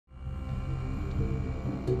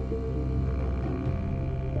Hello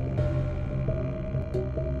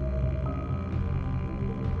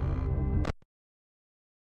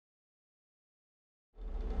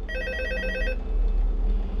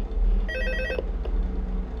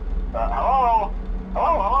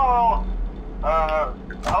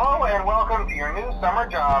and welcome to your new summer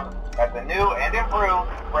job at the new and improved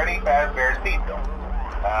Freddy Fazbear's Pizza.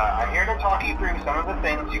 I'm here to talk you through some of the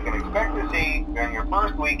things you can expect to see during your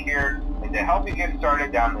first week here and to help you get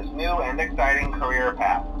started down this new and exciting career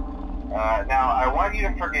path. Now, I want you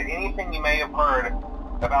to forget anything you may have heard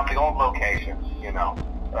about the old location, you know.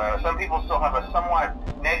 Some people still have a somewhat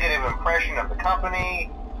negative impression of the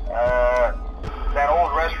company. That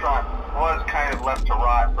old restaurant was kind of left to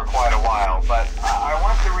rot for quite a while, but I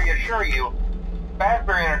want to reassure you,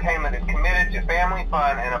 Fazbear Entertainment is committed to family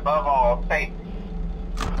fun and above all, safety.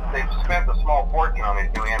 They've spent a small fortune on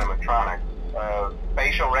these new animatronics.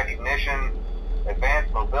 Facial recognition,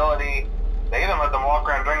 advanced mobility, they even let them walk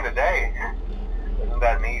around during the day. Isn't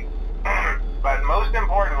that neat? But most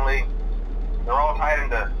importantly, they're all tied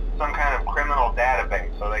into some kind of criminal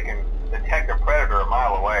database so they can detect a predator a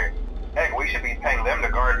mile away. Heck, we should be paying them to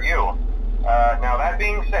guard you. Now that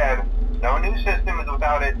being said, no new system is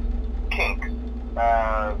without its kinks.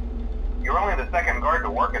 You're only the second guard to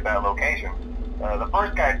work at that location. The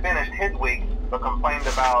first guy finished his week but complained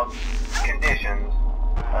about conditions.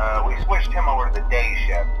 We switched him over to the day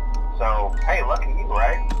shift. So, hey, lucky you,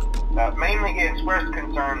 right? Mainly he expressed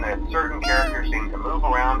concern that certain characters seemed to move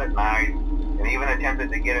around at night and even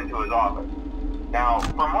attempted to get into his office. Now,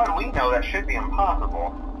 from what we know, that should be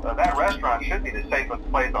impossible. That restaurant should be the safest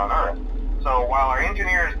place on Earth. So while our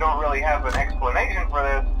engineers don't really have an explanation for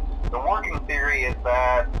this, the working theory is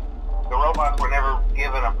that the robots were never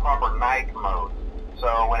given a proper night mode.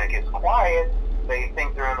 So when it gets quiet, they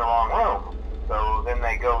think they're in the wrong room. So then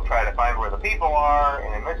they go try to find where the people are,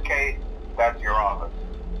 and in this case, that's your office.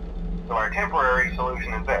 So our temporary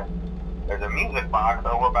solution is this. There's a music box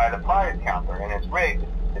over by the prize counter, and it's rigged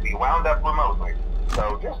to be wound up remotely.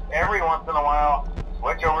 So just every once in a while,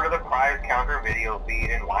 switch over to the prize counter video feed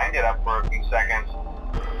and wind it up for a few seconds.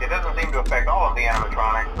 It doesn't seem to affect all of the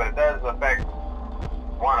animatronics, but it does affect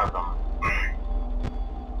one of them.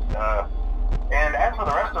 And as for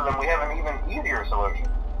the rest of them, we have an even easier solution.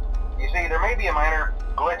 You see, there may be a minor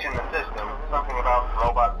glitch in the system, something about the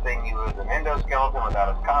robot seeing you as an endoskeleton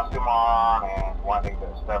without his costume on and wanting to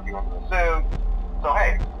stuff you into the suit. So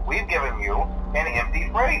hey, we've given you an empty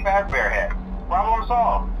Freddy Fazbear head. Problem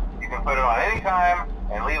solved. You can put it on any time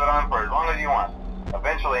and leave it on for as long as you want.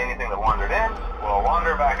 Eventually anything that wandered in will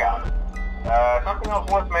wander back out. Something else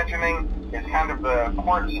worth mentioning is kind of the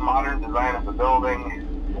quirky modern design of the building.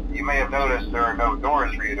 You may have noticed there are no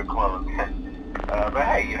doors for you to close. But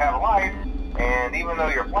hey, you have light, and even though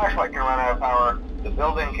your flashlight can run out of power, the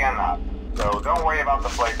building cannot. So don't worry about the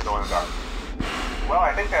place going dark. Well,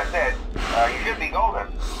 I think that's it. You should be golden.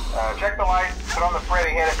 Check the lights, put on the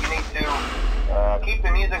Freddy head if you need to. Keep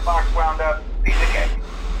the music box wound up, piece of cake.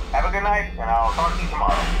 Have a good night, and I'll talk to you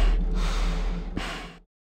tomorrow.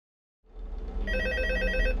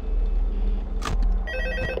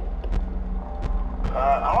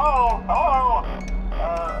 Hello?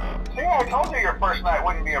 See, I told you your first night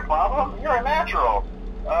wouldn't be a problem. You're a natural.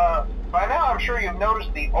 By now I'm sure you've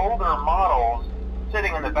noticed the older models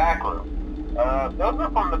sitting in the back room. Those are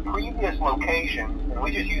from the previous location, and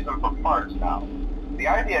we just use them for parts now. The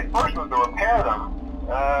idea at first was to repair them.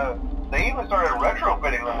 They even started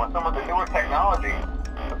retrofitting them with some of the newer technology,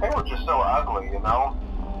 but they were just so ugly, you know,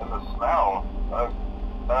 and the smell.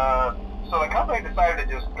 So the company decided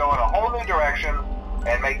to just go in a whole new direction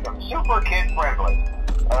and make them super kid-friendly.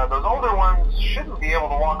 Those older ones shouldn't be able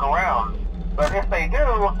to walk around, but if they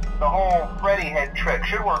do, the whole Freddy head trick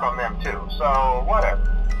should work on them too, so whatever.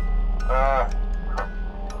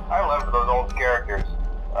 I loved those old characters.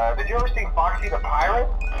 Did you ever see Foxy the Pirate?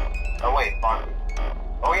 Oh wait, Foxy.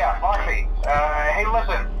 Oh yeah, Foxy. Hey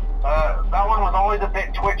listen, that one was always a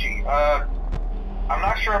bit twitchy. I'm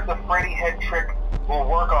not sure if the Freddy head trick will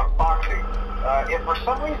work on Foxy. If for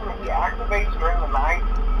some reason he activates during the night,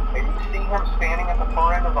 and you see him standing at the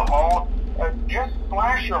far end of the hall, just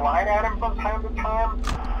flash your light at him from time to time.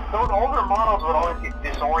 Those older models would always get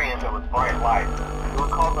disoriented with bright light. It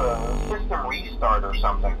would cause a system restart or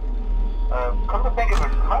something. Come to think of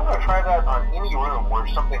it, you might want to try that on any room where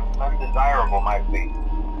something undesirable might be.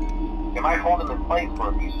 It might hold him in place for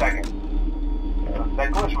a few seconds.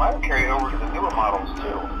 That glitch might have carried over to the newer models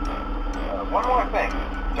too. One more thing,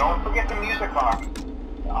 don't forget the music box.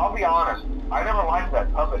 I'll be honest, I never liked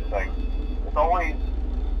that puppet thing. It's always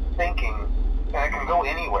thinking, and it can go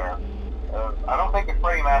anywhere. I don't think the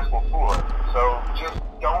Freddy mask will fool it, so just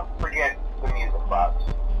don't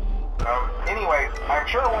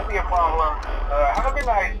be a problem. Have a good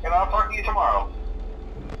night, and I'll talk to you tomorrow.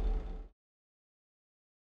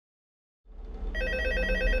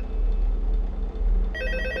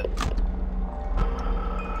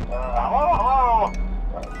 Hello?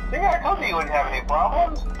 See, I told you wouldn't have any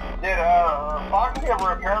problems. Did, Foxy ever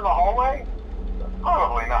repair the hallway?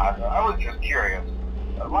 Probably not. I was just curious.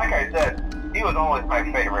 Like I said, he was always my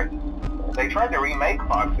favorite. They tried to remake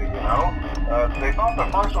Foxy, you know? They thought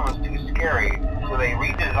the first one was too scary, so they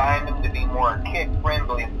redesigned him to be more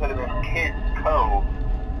kid-friendly and put him in Kids Cove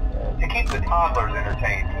to keep the toddlers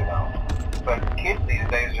entertained, you know? But kids these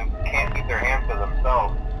days just can't keep their hands to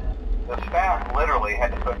themselves. The staff literally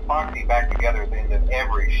had to put Foxy back together at the end of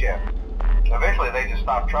every shift. Eventually they just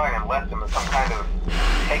stopped trying and left him as some kind of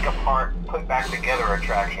take-apart, put-back-together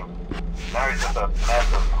attraction. Now he's just a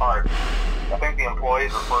mess of parts. I think the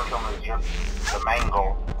employees refer to him as just the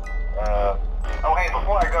mangle. Oh hey,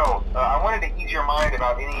 before I go, I wanted to ease your mind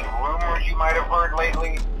about any rumors you might have heard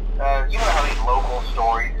lately. You know how these local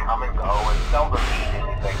stories come and go and seldom mean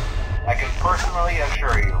anything. I can personally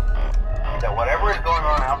assure you that whatever is going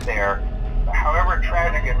on out there, however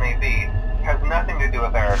tragic it may be, has nothing to do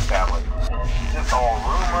with our establishment. It's just all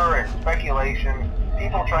rumor and speculation,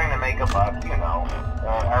 people trying to make a buck, you know.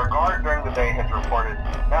 Our guard during the day has reported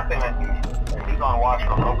nothing unusual, and he's on watch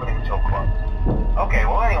from opening till close. Okay,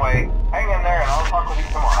 well anyway, hang in there and I'll talk with you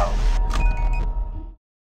tomorrow.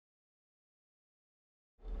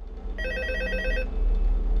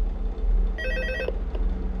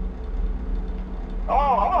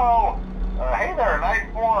 Hello? Hey there, Night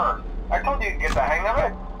 4. I told you to get the hang of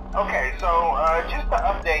it. Okay, so just to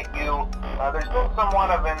update you, there's been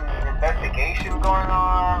somewhat of an investigation going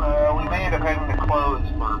on. We may end up having to close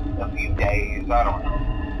for a few days, I don't know.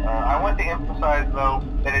 I want to emphasize, though,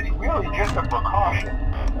 that it's really just a precaution.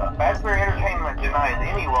 Fazbear Entertainment denies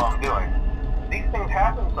any wrongdoing. These things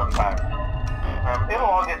happen sometimes. It'll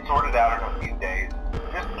all get sorted out in a few days.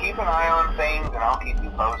 Just keep an eye on things and I'll keep you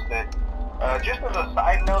posted. Just as a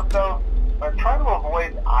side note, though, try to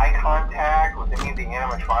avoid eye contact with any of the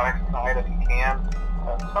animatronics tonight if you can.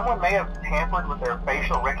 Someone may have tampered with their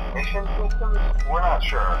facial recognition systems, we're not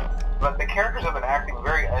sure. But the characters have been acting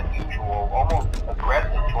very unusual, almost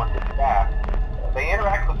aggressive towards the staff. They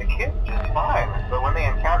interact with the kids just fine, but when they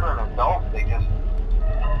encounter an adult, they just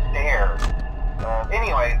stare.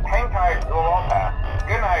 Anyway, hang tight, it'll all pass.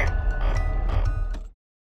 Good night.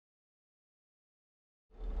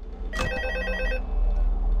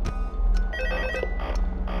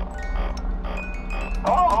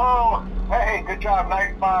 Hello? Hey, good job,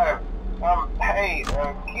 Night 5. Hey,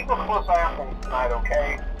 keep a close eye on things tonight,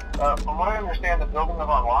 okay? From what I understand, the building is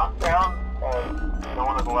on lockdown. No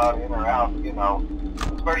one is allowed in or out, you know,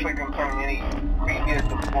 especially concerning any previous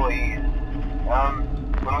employees.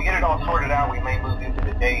 When we get it all sorted out, we may move into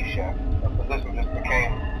the day shift. The position just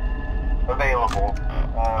became available.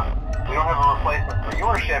 We don't have a replacement for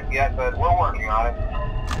your shift yet, but we're working on it.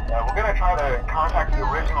 We're going to try to contact the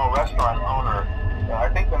original restaurant owner. I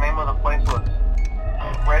think the name of the place was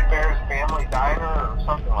Fredbear's Family Diner or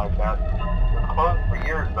something like that. It was closed for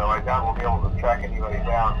years, though. I doubt we'll be able to track anybody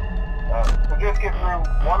down. So just get through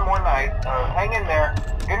one more night. Hang in there.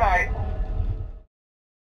 Good night.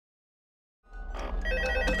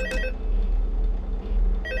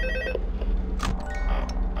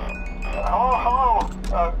 Hello?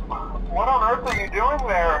 What on earth are you doing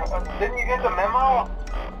there? Didn't you get the memo?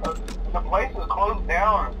 The place is closed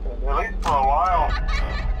down, at least for a while.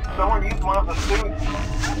 Someone used one of the suits.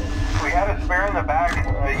 We had a spare in the back,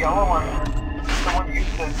 a yellow one. Someone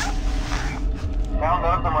used it. Now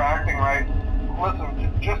none of them are acting right. Listen,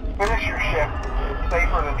 just finish your shift. It's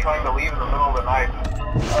safer than trying to leave in the middle of the night.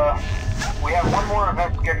 We have one more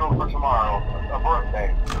event scheduled for tomorrow, a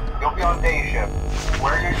birthday. You'll be on day shift.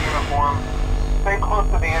 Wear your uniform. Stay close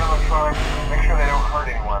to the animatronics. Make sure they don't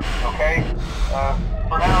hurt anyone, okay?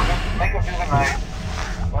 For now, just make it through the night.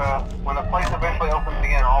 When the place eventually opens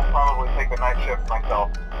again, I'll probably take the night shift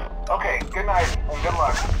myself. Okay, good night and good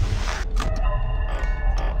luck.